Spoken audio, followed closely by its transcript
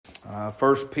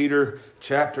1 Peter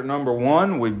chapter number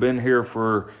 1. We've been here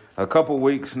for a couple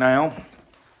weeks now,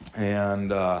 and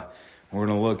we're going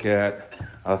to look at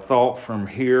a thought from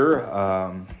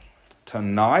here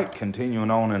tonight,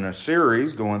 continuing on in a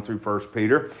series going through 1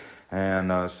 Peter.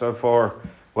 And so far,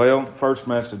 first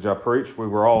message I preached, we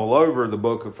were all over the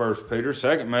book of 1 Peter.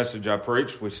 Second message I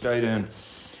preached, we stayed in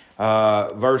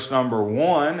verse number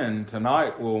 1, and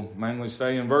tonight we'll mainly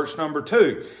stay in verse number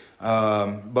 2.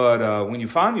 But when you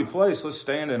find your place, let's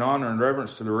stand in honor and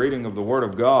reverence to the reading of the Word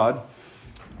of God.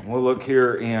 We'll look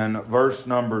here in verse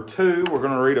number 2. We're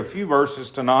going to read a few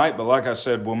verses tonight, but like I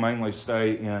said, we'll mainly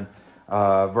stay in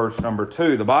verse number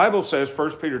 2. The Bible says,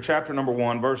 1 Peter chapter number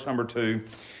 1, verse number 2,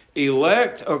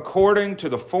 elect according to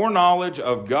the foreknowledge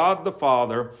of God the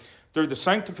Father, through the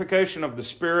sanctification of the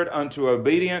Spirit unto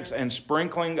obedience and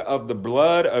sprinkling of the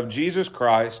blood of Jesus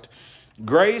Christ,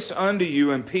 grace unto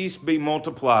you and peace be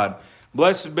multiplied.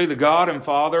 Blessed be the God and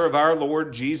Father of our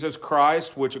Lord Jesus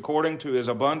Christ, which according to his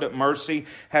abundant mercy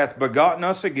hath begotten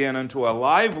us again unto a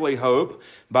lively hope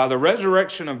by the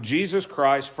resurrection of Jesus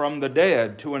Christ from the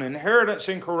dead, to an inheritance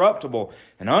incorruptible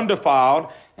and undefiled,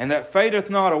 and that fadeth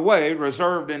not away,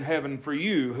 reserved in heaven for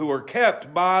you, who are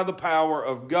kept by the power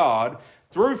of God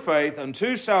through faith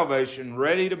unto salvation,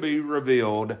 ready to be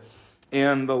revealed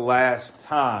in the last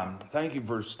time. Thank you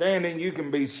for standing. You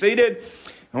can be seated.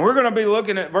 And we're going to be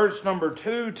looking at verse number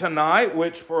 2 tonight,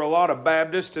 which for a lot of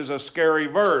Baptists is a scary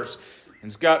verse.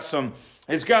 It's got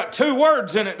two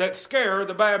words in it that scare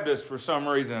the Baptists for some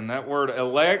reason. That word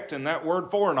elect and that word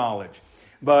foreknowledge.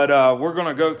 But we're going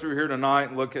to go through here tonight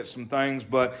and look at some things.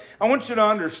 But I want you to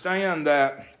understand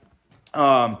that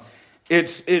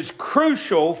it's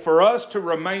crucial for us to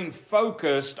remain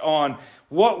focused on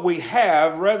what we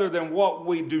have rather than what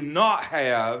we do not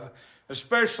have,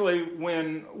 especially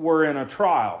when we're in a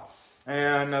trial.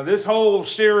 And this whole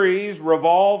series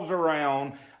revolves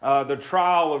around the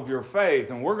trial of your faith.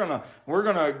 And we're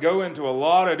gonna go into a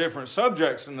lot of different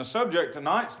subjects. And the subject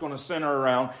tonight's going to center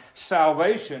around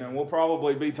salvation. And we'll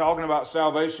probably be talking about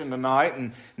salvation tonight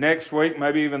and next week,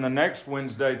 maybe even the next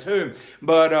Wednesday too.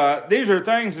 But these are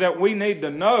things that we need to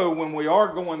know when we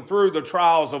are going through the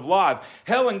trials of life.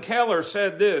 Helen Keller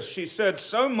said this. She said,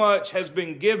 "So much has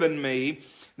been given me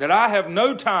that I have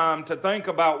no time to think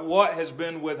about what has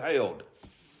been withheld."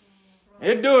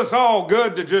 It'd do us all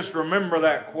good to just remember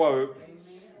that quote,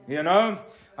 you know.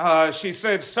 She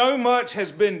said, "So much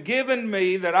has been given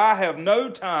me that I have no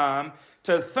time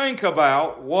to think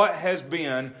about what has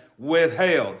been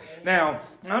withheld." Now,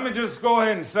 let me just go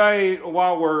ahead and say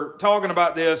while we're talking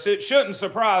about this, it shouldn't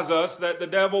surprise us that the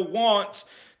devil wants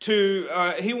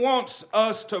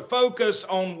us to focus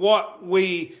on what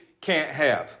we can't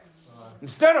have.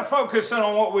 Instead of focusing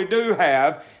on what we do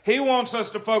have, he wants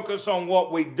us to focus on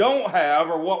what we don't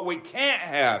have or what we can't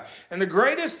have. And the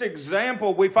greatest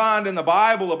example we find in the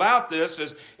Bible about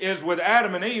this is with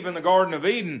Adam and Eve in the Garden of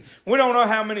Eden. We don't know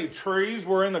how many trees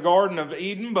were in the Garden of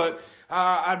Eden, but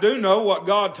I do know what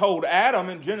God told Adam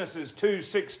in Genesis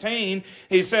 2:16.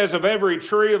 He says, "Of every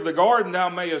tree of the garden thou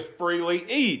mayest freely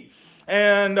eat."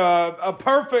 And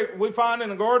we find in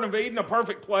the Garden of Eden, a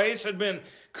perfect place had been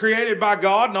created by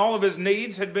God and all of his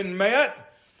needs had been met.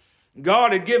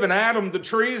 God had given Adam the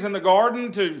trees in the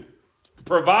garden to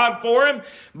provide for him,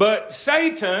 but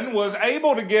Satan was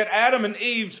able to get Adam and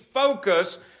Eve's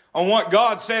focus on what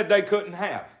God said they couldn't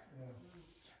have.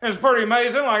 It's pretty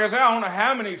amazing. Like I said, I don't know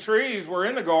how many trees were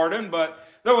in the garden, but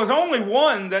there was only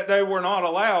one that they were not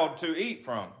allowed to eat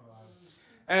from.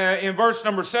 In verse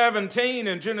number 17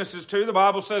 in Genesis 2, the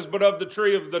Bible says, "But of the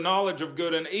tree of the knowledge of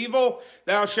good and evil,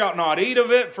 thou shalt not eat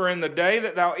of it, for in the day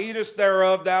that thou eatest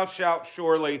thereof, thou shalt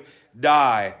surely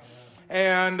die."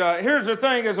 And here's the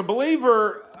thing, as a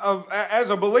believer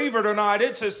tonight,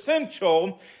 it's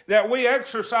essential that we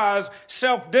exercise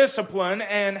self-discipline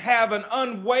and have an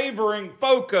unwavering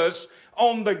focus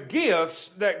on the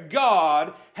gifts that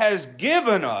God has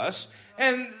given us.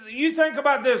 And you think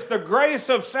about this, the grace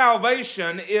of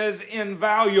salvation is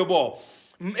invaluable.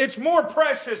 It's more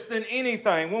precious than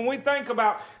anything. When we think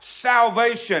about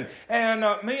salvation, and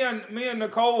me and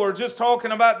Nicole were just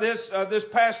talking about this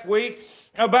past week,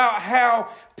 about how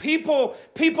people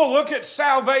look at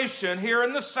salvation here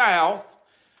in the South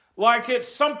like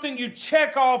it's something you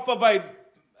check off of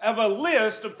a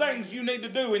list of things you need to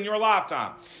do in your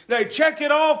lifetime. They check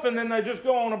it off and then they just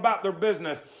go on about their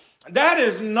business. That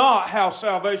is not how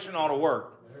salvation ought to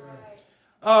work.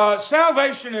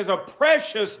 Salvation is a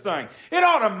precious thing. It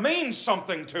ought to mean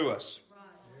something to us.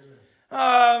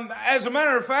 As a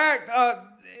matter of fact,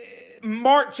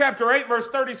 Mark chapter 8, verse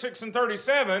 36 and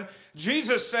 37,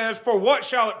 Jesus says, "For what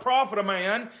shall it profit a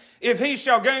man if he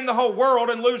shall gain the whole world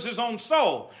and lose his own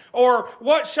soul? Or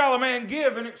what shall a man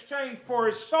give in exchange for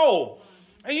his soul?"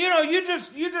 And you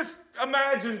just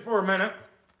imagine for a minute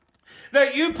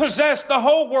that you possess the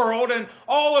whole world and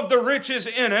all of the riches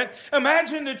in it.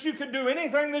 Imagine that you could do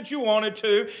anything that you wanted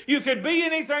to. You could be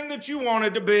anything that you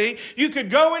wanted to be. You could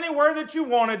go anywhere that you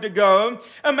wanted to go.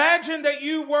 Imagine that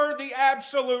you were the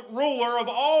absolute ruler of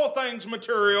all things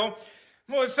material.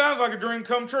 Well, it sounds like a dream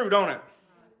come true, don't it?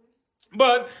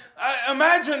 But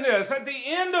imagine this: at the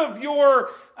end of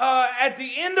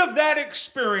that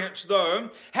experience, though,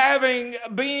 having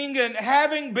being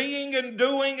and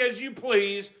doing as you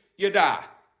please, you die.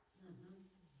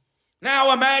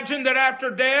 Now imagine that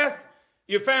after death,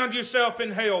 you found yourself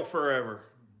in hell forever.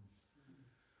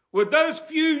 Would those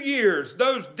few years,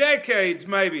 those decades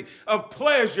maybe, of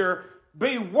pleasure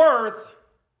be worth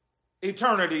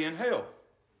eternity in hell?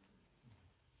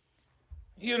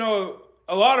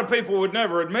 A lot of people would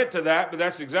never admit to that, but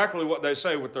that's exactly what they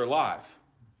say with their life.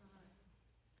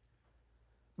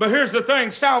 But here's the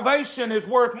thing: salvation is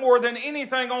worth more than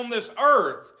anything on this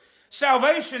earth.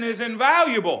 Salvation is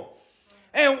invaluable.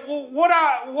 And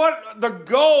what the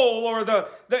goal or the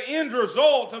end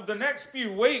result of the next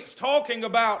few weeks talking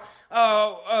about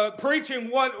preaching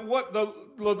what the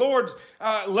Lord's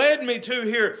led me to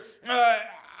here,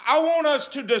 I want us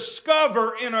to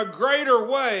discover in a greater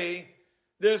way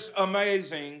this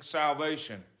amazing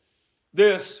salvation.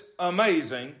 This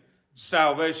amazing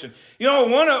salvation.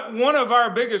 One of our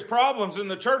biggest problems in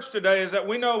the church today is that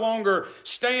we no longer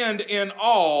stand in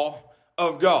awe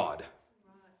of God.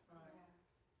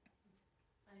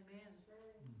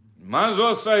 Might as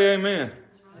well say amen.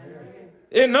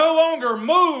 It no longer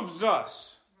moves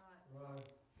us.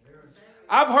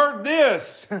 I've heard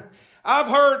this. I've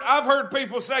heard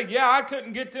people say, "Yeah, I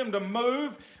couldn't get them to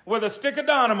move with a stick of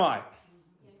dynamite."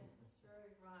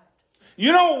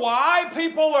 You know why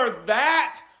people are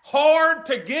that hard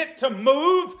to get to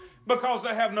move? Because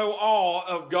they have no awe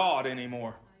of God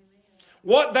anymore.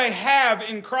 What they have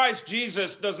in Christ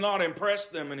Jesus does not impress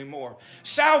them anymore.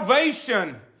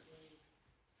 Salvation,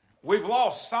 we've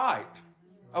lost sight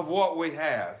of what we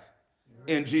have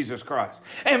in Jesus Christ.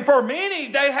 And for many,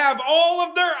 they have all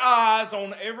of their eyes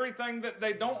on everything that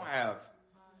they don't have.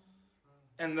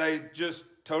 And they just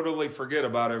totally forget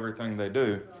about everything they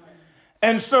do.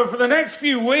 And so for the next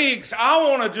few weeks, I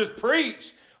want to just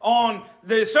preach on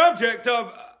the subject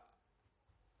of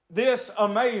this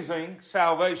amazing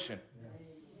salvation.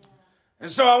 And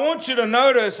so I want you to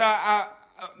notice,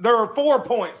 there are 4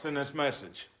 points in this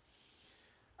message.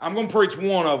 I'm going to preach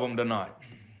one of them tonight.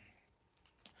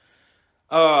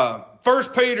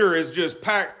 1 Peter is just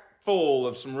packed full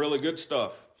of some really good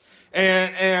stuff.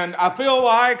 And I feel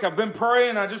like I've been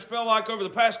praying. I just feel like over the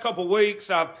past couple weeks,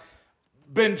 I've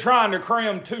been trying to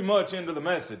cram too much into the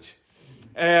message.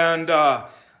 And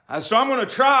so I'm going to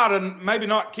try to maybe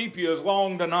not keep you as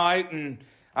long tonight. And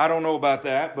I don't know about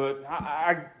that, but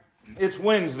it's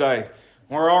Wednesday.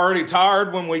 We're already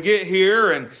tired when we get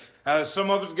here. And some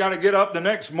of us got to get up the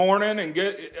next morning and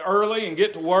get early and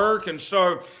get to work. And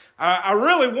so I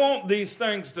really want these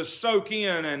things to soak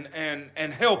in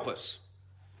and help us.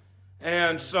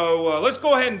 And so let's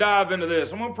go ahead and dive into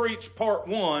this. I'm going to preach part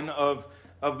 1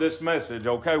 of this message,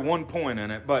 okay? 1 point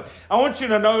in it. But I want you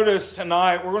to notice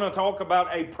tonight, we're going to talk about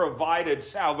a provided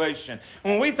salvation.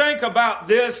 When we think about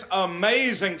this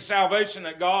amazing salvation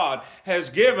that God has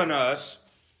given us,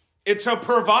 it's a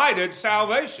provided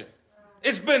salvation.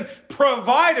 It's been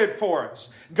provided for us.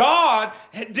 God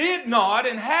did not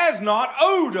and has not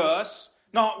owed us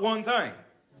not one thing.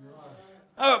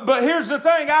 But here's the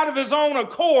thing, out of His own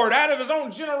accord, out of His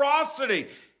own generosity,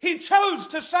 He chose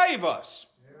to save us.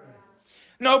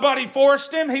 Nobody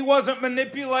forced Him. He wasn't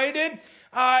manipulated.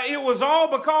 It was all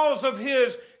because of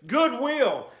His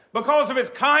goodwill, because of His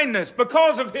kindness,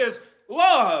 because of His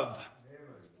love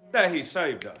that He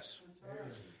saved us.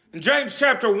 In James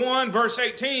chapter 1, verse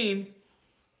 18,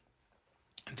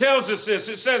 tells us this.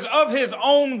 It says, "Of His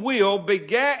own will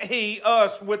begat He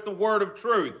us with the word of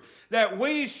truth, that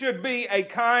we should be a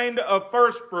kind of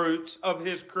firstfruits of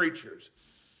His creatures."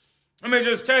 Let me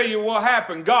just tell you what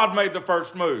happened. God made the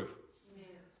first move.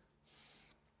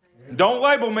 Don't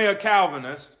label me a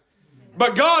Calvinist,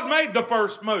 but God made the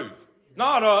first move,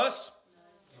 not us.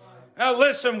 Now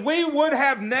listen, we would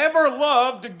have never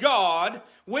loved God,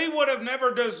 we would have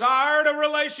never desired a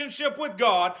relationship with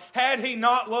God had He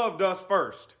not loved us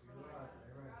first.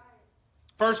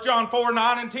 1 John 4,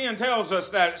 9 and 10 tells us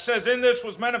that. It says, in this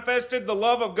was manifested the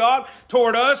love of God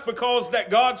toward us, because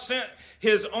that God sent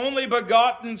His only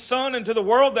begotten Son into the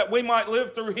world that we might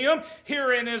live through Him.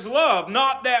 Herein is love,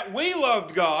 not that we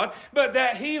loved God, but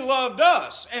that He loved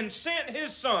us and sent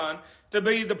His Son to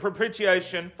be the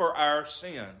propitiation for our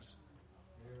sins.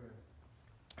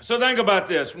 So think about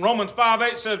this. Romans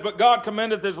 5:8 says, but God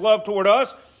commendeth His love toward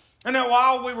us, and that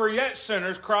while we were yet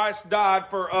sinners, Christ died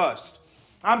for us.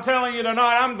 I'm telling you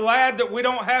tonight, I'm glad that we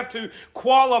don't have to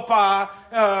qualify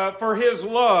for His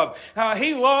love.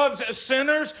 He loves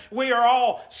sinners. We are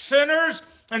all sinners.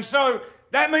 And so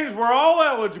that means we're all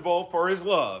eligible for His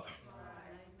love.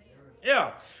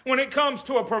 Yeah. When it comes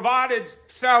to a provided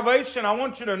salvation, I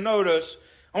want you to notice,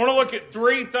 I want to look at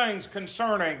three things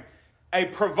concerning a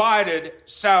provided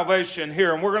salvation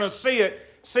here. And we're going to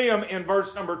see them in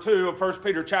verse number 2 of 1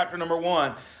 Peter chapter number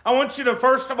 1. I want you to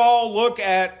first of all look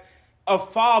at a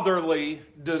fatherly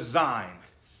design.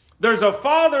 There's a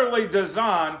fatherly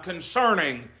design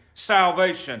concerning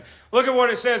salvation. Look at what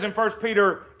it says in 1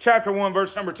 Peter chapter 1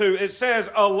 verse number 2. It says,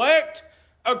 elect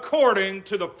according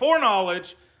to the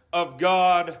foreknowledge of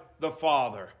God the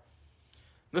Father.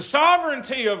 The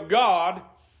sovereignty of God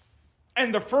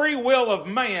and the free will of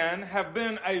man have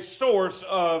been a source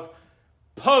of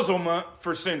puzzlement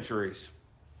for centuries.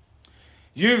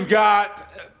 You've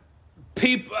got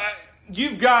people...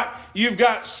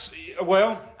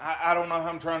 Well, I don't know how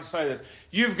I'm trying to say this.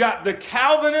 You've got the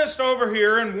Calvinists over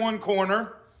here in one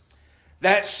corner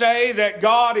that say that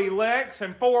God elects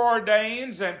and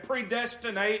foreordains and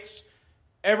predestinates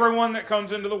everyone that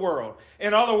comes into the world.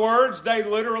 In other words, they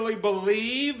literally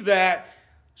believe that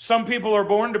some people are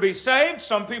born to be saved,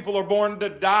 some people are born to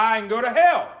die and go to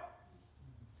hell.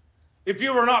 If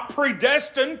you were not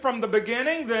predestined from the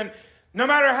beginning, then no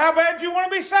matter how bad you want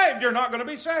to be saved, you're not going to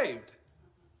be saved.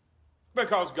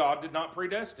 Because God did not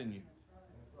predestine you.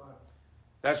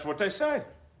 That's what they say.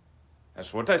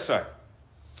 That's what they say.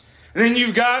 And then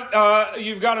you've got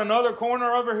another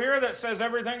corner over here that says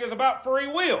everything is about free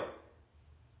will.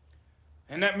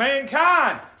 And that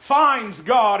mankind finds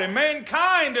God. And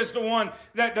mankind is the one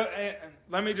that...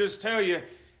 let me just tell you,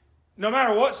 no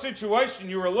matter what situation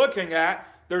you are looking at,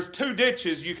 there's two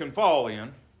ditches you can fall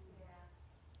in.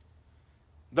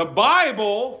 The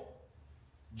Bible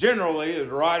generally is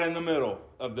right in the middle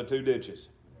of the two ditches.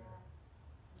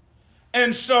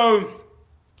 And so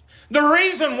the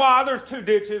reason why there's two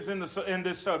ditches in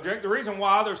this subject, the reason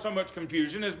why there's so much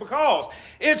confusion is because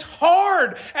it's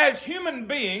hard as human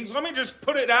beings, let me just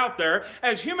put it out there,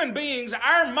 as human beings,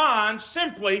 our minds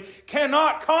simply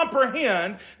cannot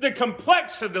comprehend the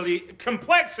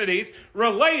complexities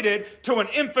related to an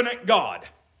infinite God.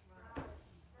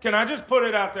 Can I just put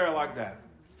it out there like that?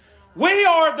 We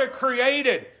are the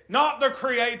created, not the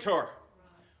creator.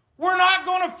 We're not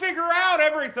going to figure out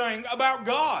everything about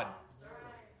God.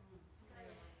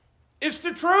 It's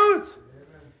the truth.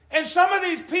 And some of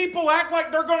these people act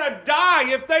like they're going to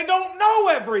die if they don't know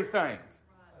everything.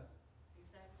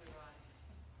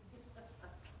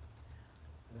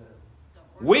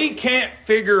 We can't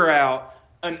figure out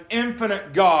an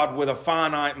infinite God with a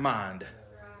finite mind.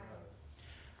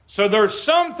 So there's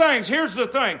some things, here's the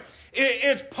thing.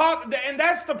 And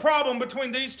that's the problem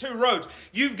between these two roads.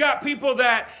 You've got people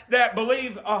that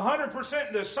believe 100%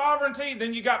 in the sovereignty.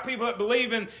 Then you got people that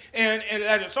believe in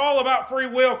that it's all about free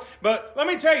will. But let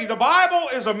me tell you, the Bible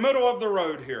is the middle of the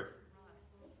road here.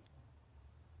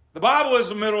 The Bible is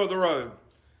the middle of the road.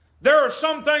 There are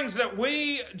some things that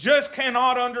we just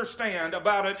cannot understand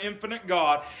about an infinite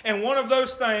God. And one of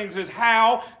those things is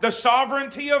how the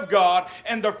sovereignty of God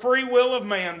and the free will of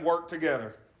man work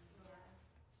together.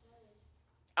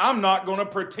 I'm not going to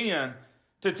pretend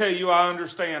to tell you I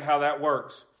understand how that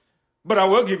works. But I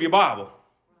will give you a Bible.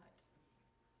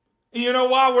 And you know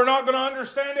why we're not going to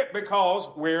understand it? Because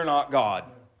we're not God.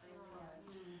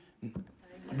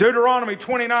 Deuteronomy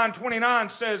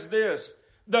 29:29 says this.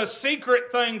 The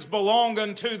secret things belong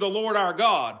unto the Lord our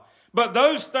God. But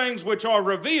those things which are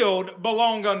revealed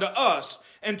belong unto us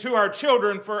and to our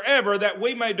children forever, that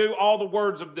we may do all the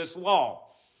words of this law.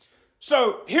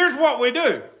 So here's what we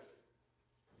do.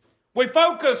 We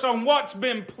focus on what's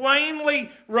been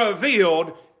plainly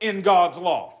revealed in God's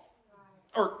law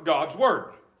or God's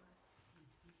word.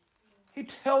 He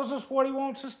tells us what He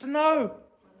wants us to know.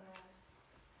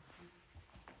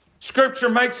 Scripture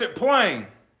makes it plain.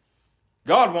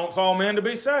 God wants all men to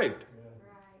be saved.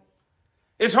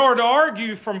 It's hard to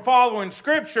argue from following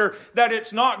Scripture that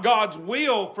it's not God's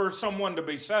will for someone to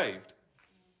be saved.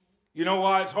 You know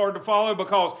why it's hard to follow?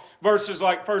 Because verses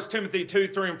like 1 Timothy 2,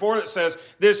 3, and 4 that says,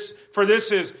 For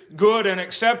this is good and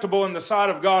acceptable in the sight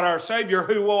of God our Savior,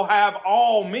 who will have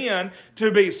all men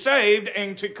to be saved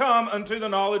and to come unto the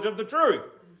knowledge of the truth.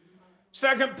 2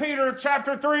 Peter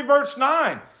chapter 3, verse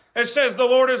 9. It says, the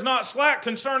Lord is not slack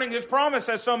concerning his promise,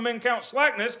 as some men count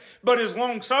slackness, but is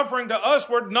long-suffering to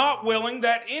usward, not willing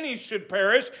that any should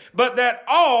perish, but that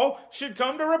all should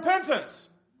come to repentance.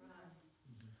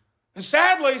 And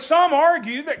sadly, some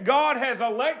argue that God has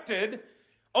elected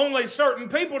only certain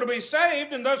people to be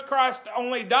saved, and thus Christ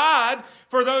only died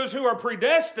for those who are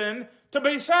predestined to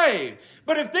be saved.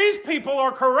 But if these people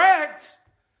are correct,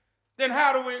 then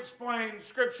how do we explain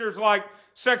scriptures like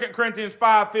 2 Corinthians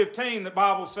 5:15, the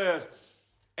Bible says,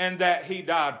 and that he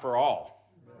died for all?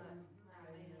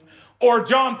 Or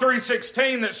John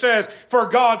 3:16 that says, for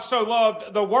God so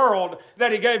loved the world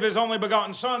that he gave his only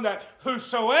begotten Son, that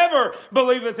whosoever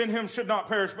believeth in him should not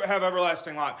perish but have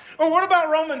everlasting life. Or what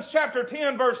about Romans chapter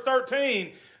 10 verse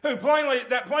 13,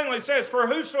 that plainly says, for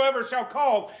whosoever shall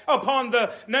call upon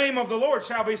the name of the Lord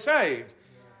shall be saved.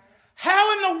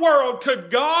 How in the world could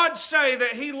God say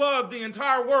that he loved the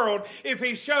entire world if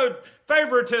he showed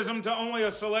favoritism to only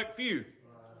a select few?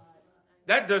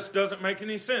 That just doesn't make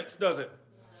any sense, does it?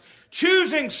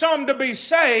 Choosing some to be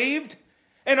saved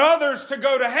and others to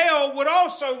go to hell would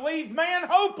also leave man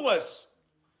hopeless.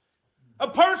 A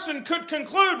person could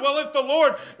conclude, well, if the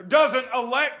Lord doesn't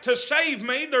elect to save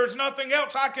me, there's nothing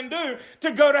else I can do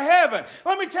to go to heaven.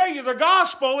 Let me tell you, the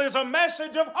gospel is a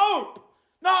message of hope,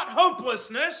 not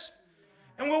hopelessness.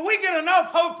 And when we get enough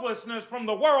hopelessness from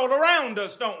the world around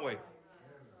us, don't we?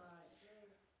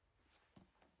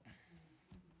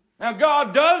 Now,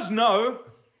 God does know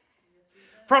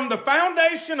from the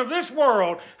foundation of this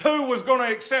world who was going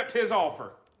to accept his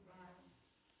offer.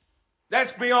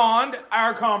 That's beyond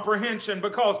our comprehension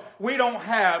because we don't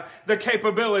have the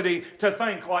capability to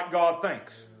think like God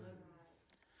thinks.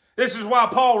 This is why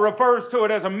Paul refers to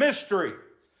it as a mystery.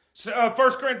 1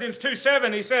 Corinthians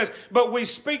 2:7, he says, but we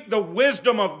speak the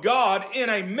wisdom of God in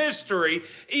a mystery,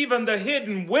 even the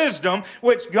hidden wisdom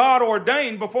which God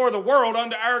ordained before the world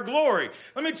unto our glory.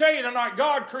 Let me tell you tonight,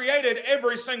 God created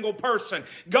every single person.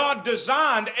 God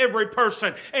designed every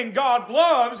person. And God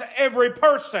loves every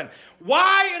person.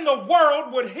 Why in the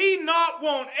world would he not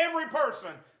want every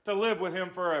person to live with him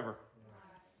forever?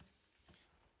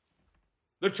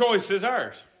 The choice is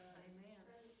ours.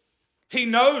 He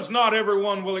knows not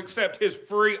everyone will accept his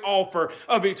free offer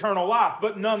of eternal life,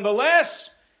 but nonetheless,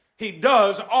 he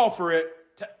does offer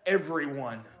it to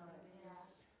everyone.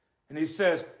 And he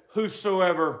says,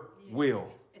 whosoever will.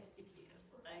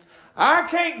 I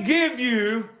can't give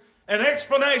you an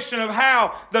explanation of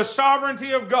how the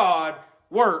sovereignty of God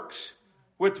works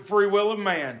with the free will of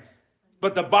man,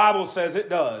 but the Bible says it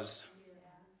does.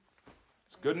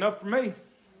 It's good enough for me.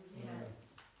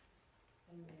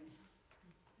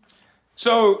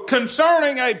 So,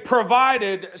 concerning a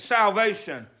provided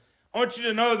salvation, I want you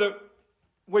to know that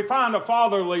we find a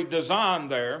fatherly design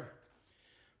there,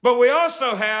 but we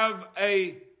also have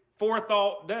a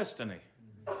forethought destiny.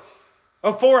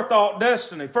 A forethought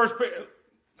destiny.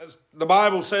 The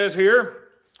Bible says here,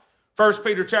 1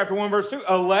 Peter chapter 1 verse 2,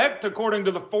 elect according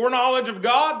to the foreknowledge of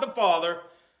God the Father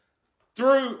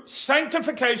through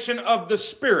sanctification of the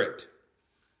Spirit.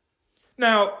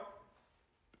 Now,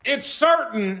 it's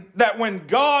certain that when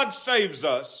God saves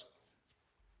us,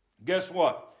 guess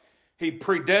what? He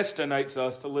predestinates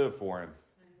us to live for him.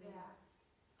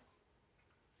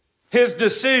 His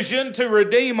decision to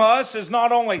redeem us is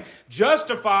not only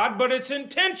justified, but it's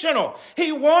intentional.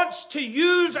 He wants to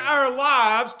use our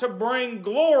lives to bring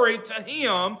glory to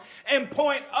him and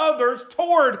point others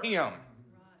toward him.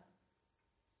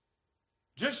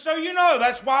 Just so you know,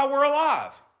 that's why we're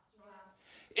alive.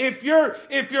 If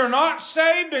you're not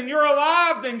saved and you're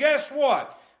alive, then guess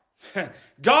what?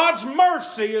 God's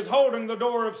mercy is holding the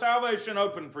door of salvation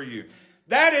open for you.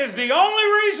 That is the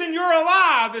only reason you're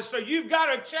alive, is so you've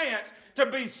got a chance to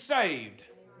be saved.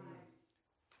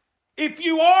 If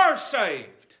you are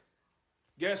saved,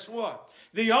 guess what?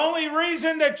 The only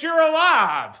reason that you're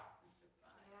alive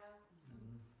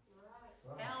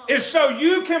is so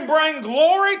you can bring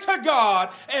glory to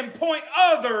God and point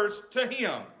others to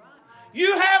him.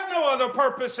 You have no other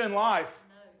purpose in life.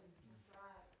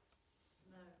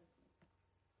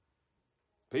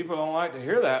 People don't like to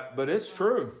hear that, but it's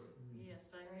true.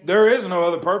 There is no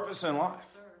other purpose in life.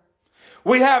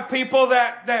 We have people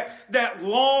that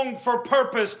long for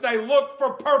purpose. They look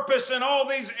for purpose in all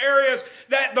these areas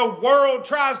that the world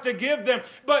tries to give them.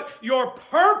 But your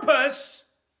purpose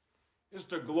is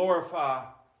to glorify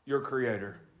your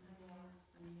Creator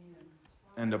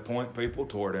and to point people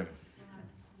toward him.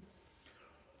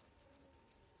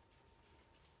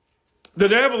 The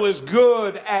devil is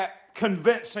good at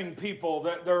convincing people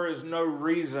that there is no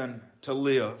reason to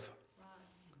live.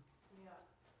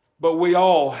 But we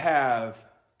all have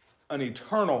an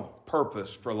eternal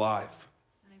purpose for life.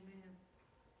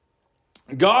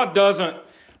 Amen. God doesn't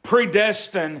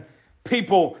predestine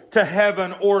people to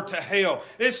heaven or to hell.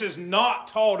 This is not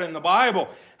taught in the Bible.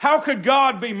 How could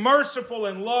God be merciful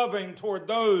and loving toward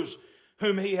those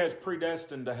whom He has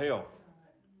predestined to hell?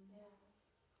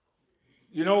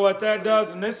 You know what that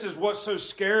does? And this is what's so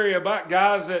scary about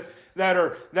guys that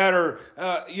are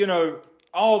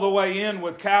all the way in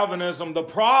with Calvinism. The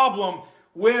problem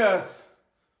with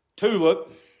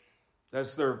Tulip,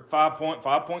 that's their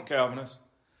five-point Calvinist.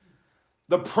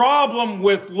 The problem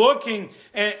with looking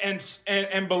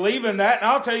and believing that, and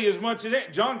I'll tell you as much as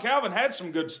it, John Calvin had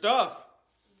some good stuff.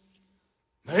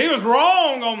 But he was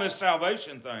wrong on this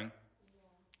salvation thing.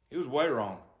 He was way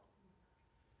wrong.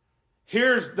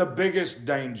 Here's the biggest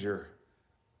danger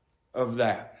of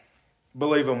that,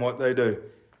 believing what they do.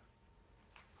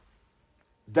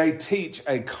 They teach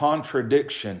a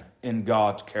contradiction in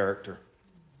God's character.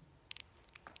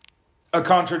 A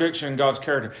contradiction in God's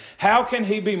character. How can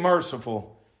He be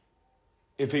merciful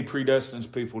if He predestines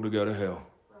people to go to hell?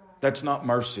 That's not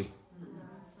mercy.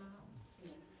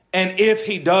 And if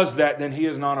He does that, then He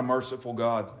is not a merciful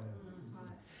God.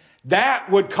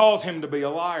 That would cause Him to be a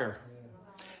liar.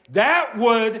 That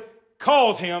would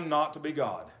cause Him not to be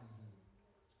God.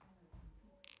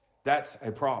 That's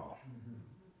a problem.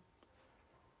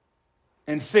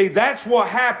 And see, that's what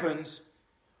happens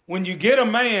when you get a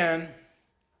man.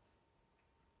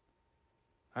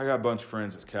 I got a bunch of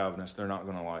friends that's Calvinists. They're not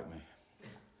going to like me.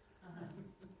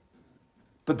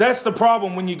 But that's the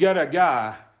problem when you get a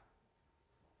guy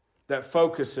that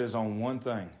focuses on one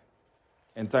thing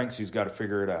and thinks he's got to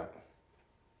figure it out,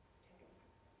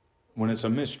 when it's a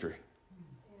mystery.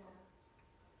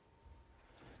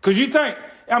 Because you think,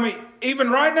 even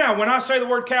right now, when I say the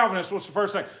word Calvinist, what's the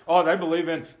first thing? Oh, they believe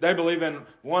in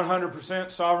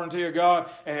 100% sovereignty of God,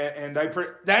 and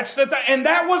that's the thing, and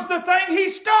that was the thing he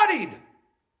studied.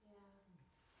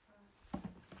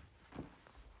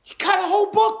 You got a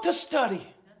whole book to study.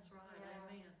 That's right.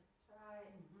 Amen. That's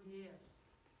right.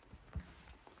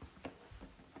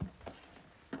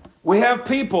 Yes. We have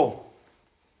people.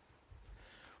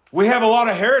 We have a lot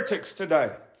of heretics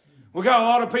today. We got a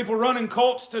lot of people running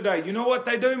cults today. You know what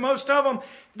they do? Most of them,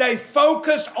 they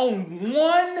focus on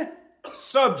one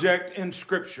subject in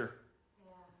Scripture.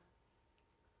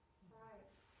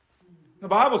 The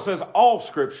Bible says all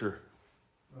Scripture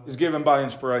is given by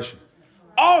inspiration.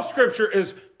 All Scripture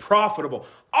is profitable.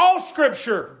 All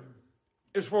Scripture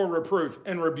is for reproof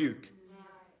and rebuke.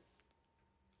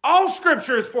 All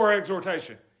Scripture is for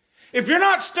exhortation. If you're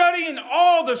not studying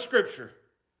all the Scripture,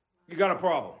 you got a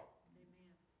problem.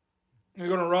 You're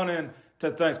going to run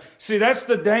into things. See, that's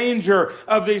the danger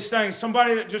of these things.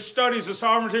 Somebody that just studies the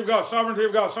sovereignty of God, sovereignty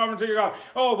of God, sovereignty of God.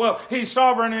 Oh, well, He's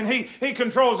sovereign and He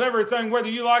controls everything, whether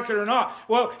you like it or not.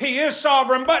 Well, He is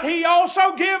sovereign, but He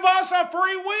also gives us a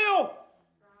free will.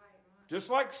 Just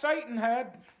like Satan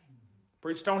had.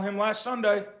 Preached on him last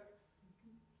Sunday.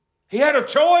 He had a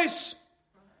choice.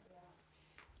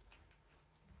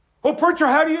 Well, preacher,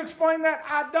 how do you explain that?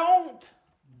 I don't.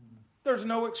 There's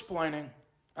no explaining.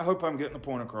 I hope I'm getting the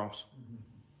point across.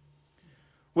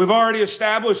 We've already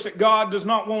established that God does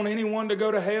not want anyone to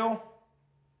go to hell.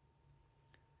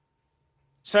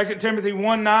 2 Timothy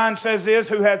 1:9 says this,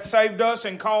 who hath saved us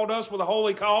and called us with a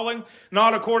holy calling,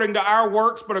 not according to our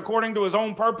works, but according to His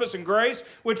own purpose and grace,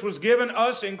 which was given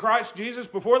us in Christ Jesus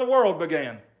before the world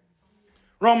began.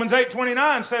 Romans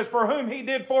 8:29 says, for whom He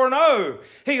did foreknow,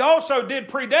 He also did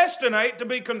predestinate to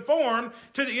be conformed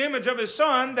to the image of His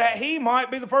Son, that He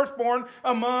might be the firstborn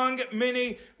among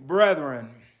many brethren.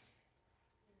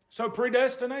 So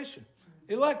predestination,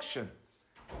 election,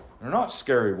 they're not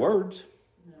scary words.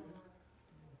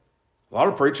 A lot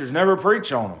of preachers never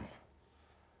preach on them.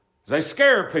 They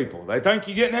scare people. They think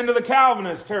you're getting into the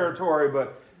Calvinist territory,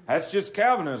 but that's just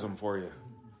Calvinism for you.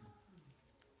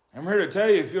 I'm here to tell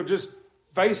you, if you'll just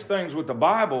face things with the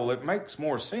Bible, it makes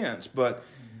more sense. But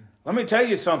let me tell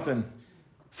you something.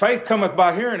 Faith cometh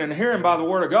by hearing, and hearing by the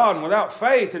Word of God. And without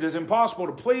faith, it is impossible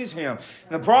to please Him.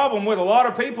 And the problem with a lot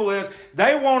of people is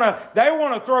they want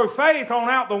to throw faith on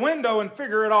out the window and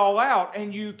figure it all out.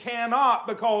 And you cannot,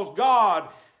 because God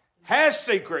has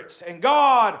secrets and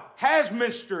God has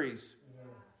mysteries.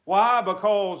 Why?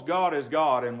 Because God is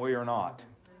God and we are not.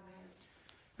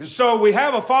 And so we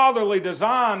have a fatherly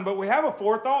design, but we have a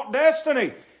forethought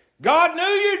destiny. God knew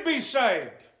you'd be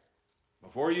saved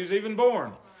before you was even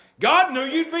born. God knew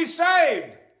you'd be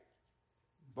saved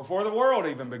before the world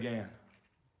even began.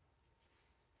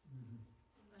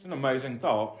 It's an amazing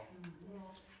thought.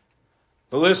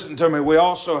 But listen to me, we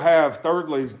also have,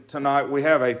 thirdly, tonight, we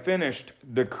have a finished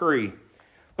decree.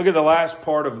 Look at the last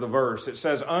part of the verse. It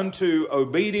says, unto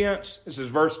obedience, this is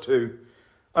verse 2,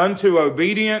 unto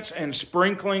obedience and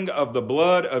sprinkling of the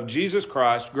blood of Jesus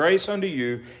Christ, grace unto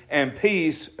you, and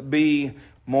peace be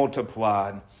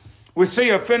multiplied. We see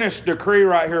a finished decree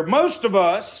right here. Most of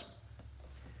us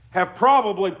have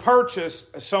probably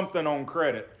purchased something on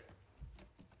credit.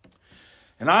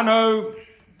 And I know,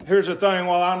 here's the thing,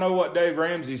 while I know what Dave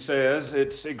Ramsey says,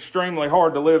 it's extremely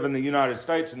hard to live in the United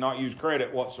States and not use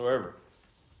credit whatsoever.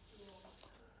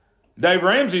 Dave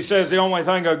Ramsey says the only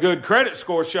thing a good credit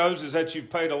score shows is that you've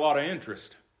paid a lot of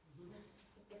interest.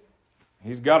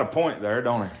 He's got a point there,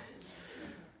 don't he?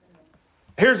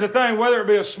 Here's the thing, whether it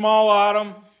be a small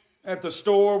item at the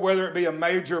store, whether it be a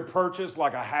major purchase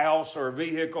like a house or a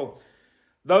vehicle,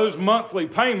 those monthly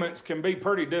payments can be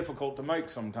pretty difficult to make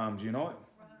sometimes, you know it?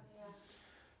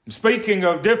 And speaking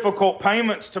of difficult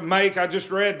payments to make, I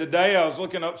just read today, I was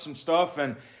looking up some stuff,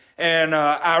 and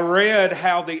I read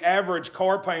how the average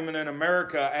car payment in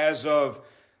America as of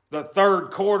the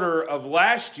third quarter of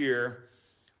last year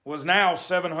was now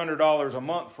 $700 a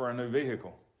month for a new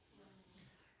vehicle.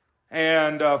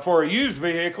 And for a used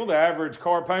vehicle, the average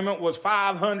car payment was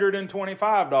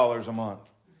 $525 a month.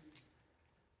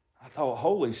 I thought,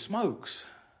 holy smokes,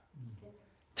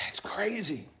 that's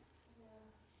crazy.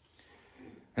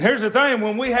 And here's the thing,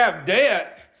 when we have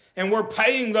debt and we're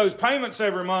paying those payments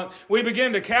every month, we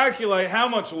begin to calculate how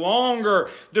much longer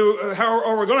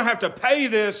are we going to have to pay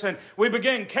this, and we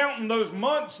begin counting those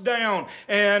months down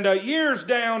and years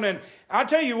down. And I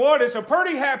tell you what, it's a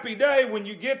pretty happy day when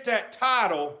you get that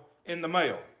title in the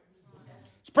mail.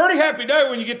 It's a pretty happy day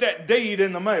when you get that deed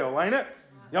in the mail, ain't it?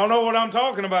 Y'all know what I'm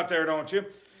talking about there, don't you?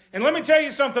 And let me tell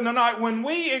you something tonight. When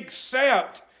we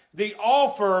accept the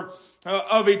offer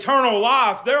of eternal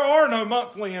life, there are no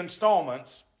monthly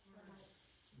installments.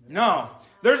 No,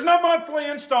 there's no monthly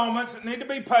installments that need to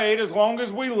be paid as long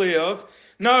as we live.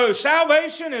 No,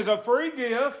 salvation is a free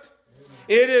gift.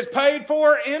 It is paid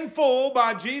for in full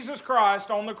by Jesus Christ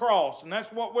on the cross. And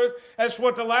that's what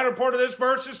the latter part of this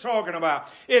verse is talking about.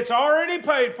 It's already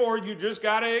paid for. You just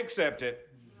got to accept it.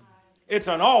 It's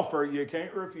an offer you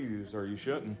can't refuse, or you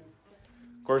shouldn't.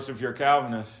 Of course, if you're a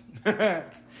Calvinist,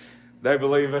 they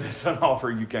believe it is an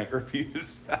offer you can't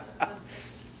refuse.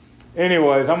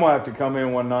 Anyways, I'm going to have to come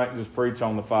in one night and just preach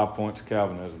on the 5 points of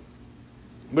Calvinism.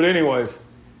 But anyways,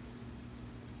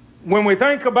 when we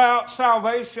think about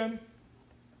salvation,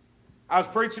 I was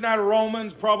preaching out of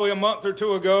Romans probably a month or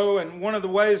two ago, and one of the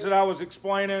ways that I was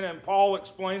explaining, and Paul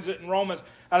explains it in Romans,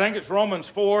 I think it's Romans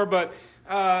 4, but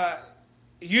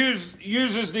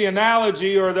uses the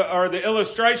analogy or the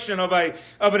illustration of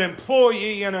an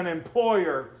employee and an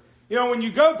employer. You know, when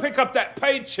you go pick up that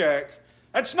paycheck,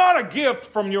 that's not a gift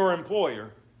from your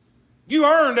employer. You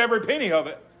earned every penny of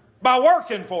it by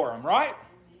working for them, right?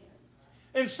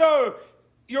 And so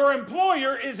your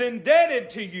employer is indebted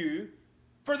to you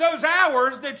for those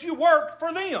hours that you worked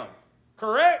for them,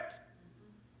 correct?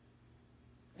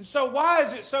 And so why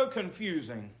is it so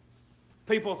confusing?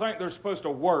 People think they're supposed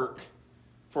to work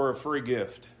for a free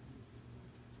gift.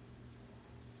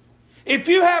 If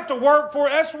you have to work for it,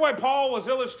 that's the way Paul was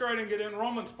illustrating it in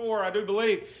Romans 4, I do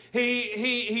believe.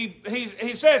 He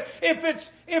says, if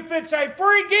it's a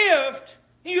free gift,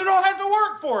 you don't have to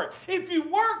work for it. If you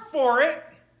work for it,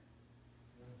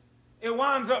 it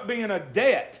winds up being a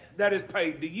debt that is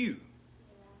paid to you.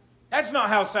 That's not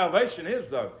how salvation is,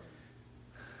 though.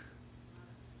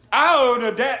 I owed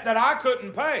a debt that I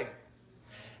couldn't pay.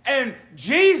 And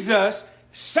Jesus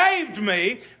saved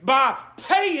me by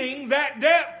paying that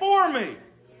debt for me.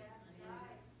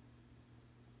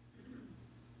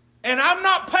 And I'm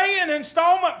not paying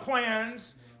installment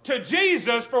plans to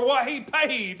Jesus for what He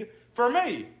paid for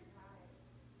me.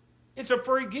 It's a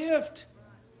free gift.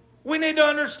 We need to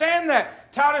understand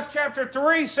that. Titus chapter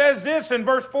 3 says this in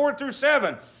verse 4 through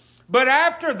 7. But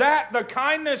after that, the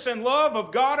kindness and love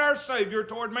of God our Savior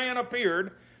toward man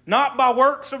appeared, not by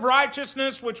works of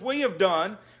righteousness which we have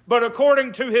done, but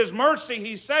according to His mercy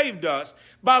He saved us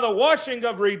by the washing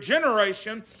of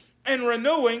regeneration and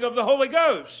renewing of the Holy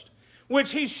Ghost,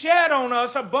 which He shed on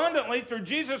us abundantly through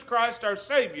Jesus Christ our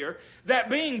Savior, that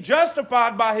being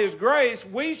justified by His grace,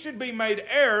 we should be made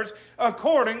heirs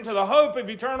according to the hope of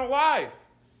eternal life.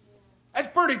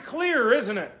 That's pretty clear,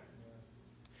 isn't it?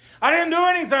 I didn't do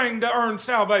anything to earn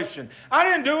salvation. I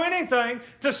didn't do anything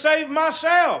to save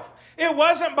myself. It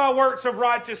wasn't by works of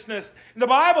righteousness. The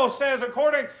Bible says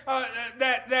according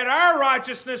that our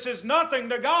righteousness is nothing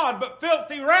to God but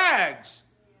filthy rags.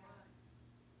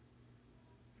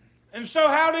 And so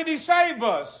how did he save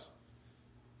us?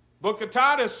 Book of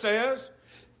Titus says,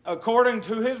 according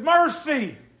to his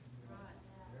mercy.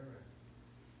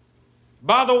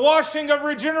 By the washing of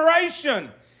regeneration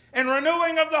and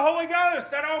renewing of the Holy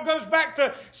Ghost. That all goes back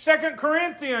to 2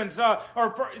 Corinthians,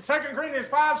 or 2 Corinthians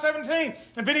 5:17.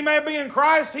 If any man be in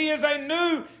Christ, he is a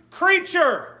new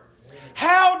creature.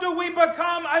 How do we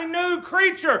become a new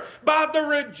creature? By the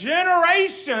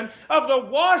regeneration of the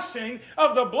washing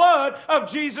of the blood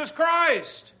of Jesus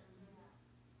Christ.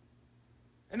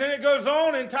 And then it goes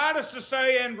on in Titus to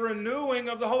say, and renewing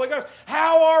of the Holy Ghost.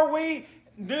 How are we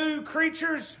new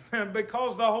creatures?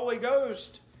 Because the Holy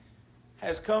Ghost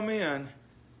has come in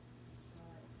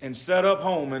and set up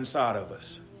home inside of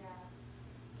us.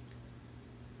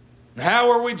 How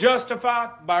are we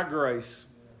justified? By grace.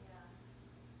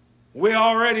 We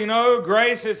already know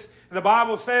grace is, the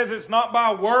Bible says it's not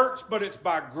by works, but it's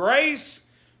by grace.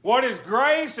 What is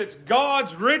grace? It's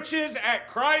God's riches at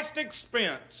Christ's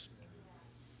expense.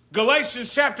 Galatians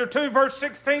chapter 2 verse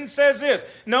 16 says this,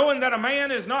 knowing that a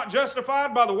man is not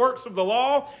justified by the works of the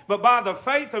law, but by the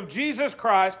faith of Jesus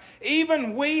Christ,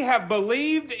 even we have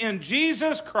believed in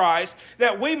Jesus Christ,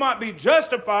 that we might be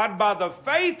justified by the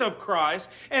faith of Christ,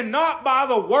 and not by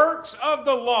the works of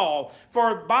the law.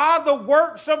 For by the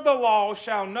works of the law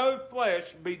shall no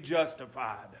flesh be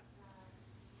justified.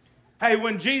 Hey,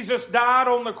 when Jesus died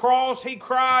on the cross, he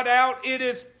cried out, it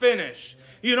is finished.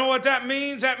 You know what that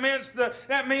means? That meant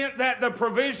that the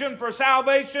provision for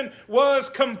salvation was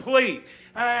complete.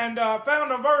 And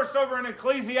found a verse over in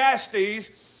Ecclesiastes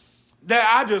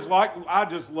that I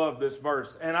just love this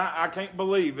verse. And I can't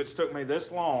believe it's took me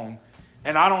this long.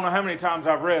 And I don't know how many times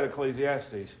I've read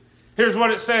Ecclesiastes. Here's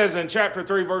what it says in chapter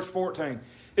 3, verse 14.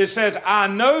 It says, I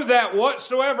know that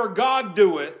whatsoever God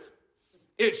doeth,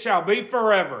 it shall be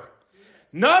forever.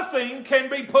 Nothing can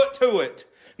be put to it,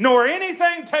 nor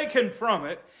anything taken from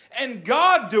it, and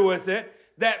God doeth it,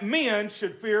 that men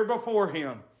should fear before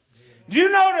him. Do you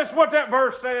notice what that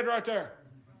verse said right there?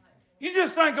 You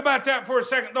just think about that for a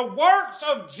second. The works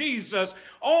of Jesus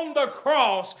on the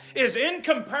cross is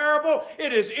incomparable,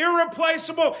 it is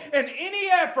irreplaceable, and any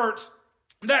efforts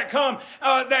that come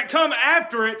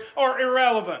after it are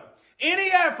irrelevant.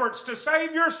 Any efforts to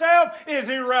save yourself is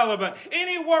irrelevant.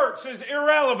 Any works is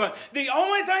irrelevant. The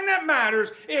only thing that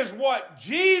matters is what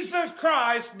Jesus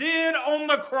Christ did on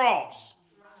the cross.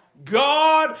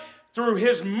 God, through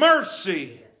his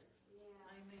mercy,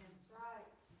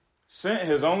 sent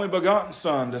his only begotten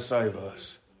Son to save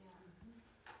us.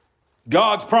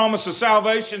 God's promise of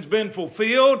salvation has been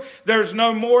fulfilled. There's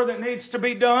no more that needs to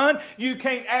be done. You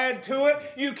can't add to it.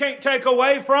 You can't take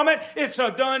away from it. It's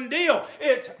a done deal.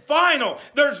 It's final.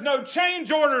 There's no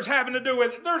change orders having to do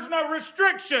with it. There's no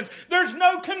restrictions. There's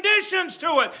no conditions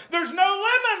to it. There's no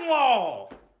lemon law.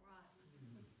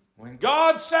 When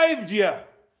God saved you,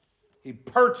 he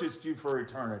purchased you for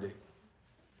eternity.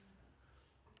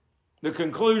 The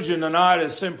conclusion tonight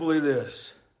is simply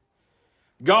this.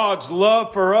 God's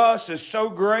love for us is so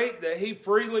great that he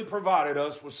freely provided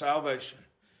us with salvation.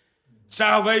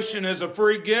 Salvation is a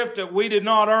free gift that we did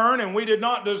not earn and we did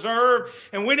not deserve.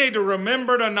 And we need to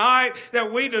remember tonight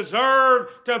that we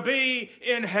deserve to be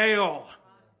in hell.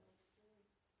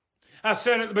 I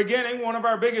said at the beginning, one of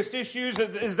our biggest issues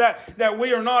is that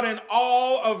we are not in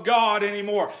awe of God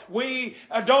anymore. We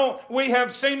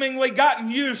have seemingly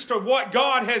gotten used to what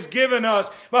God has given us.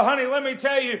 But honey, let me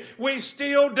tell you, we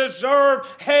still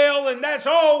deserve hell, and that's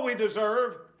all we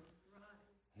deserve.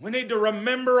 We need to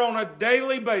remember on a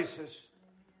daily basis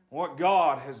what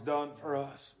God has done for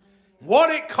us.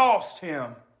 What it cost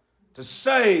him to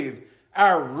save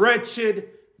our wretched,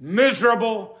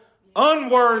 miserable,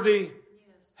 unworthy,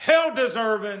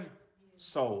 hell-deserving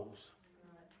souls.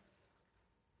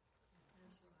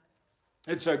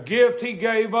 It's a gift he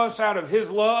gave us out of his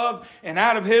love and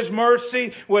out of his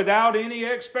mercy without any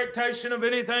expectation of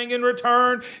anything in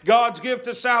return. God's gift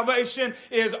of salvation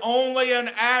is only an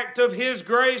act of his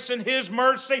grace and his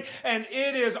mercy, and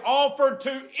it is offered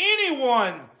to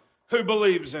anyone who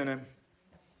believes in him.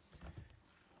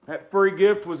 That free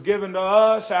gift was given to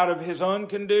us out of his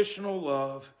unconditional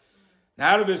love,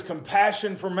 out of his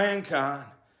compassion for mankind,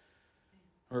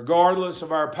 regardless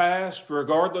of our past,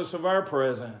 regardless of our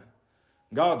present.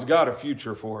 God's got a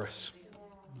future for us.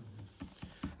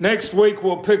 Next week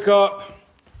we'll pick up,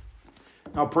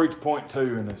 I'll preach point 2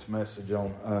 in this message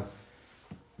on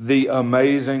the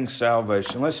amazing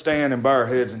salvation. Let's stand and bow our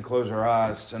heads and close our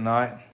eyes tonight.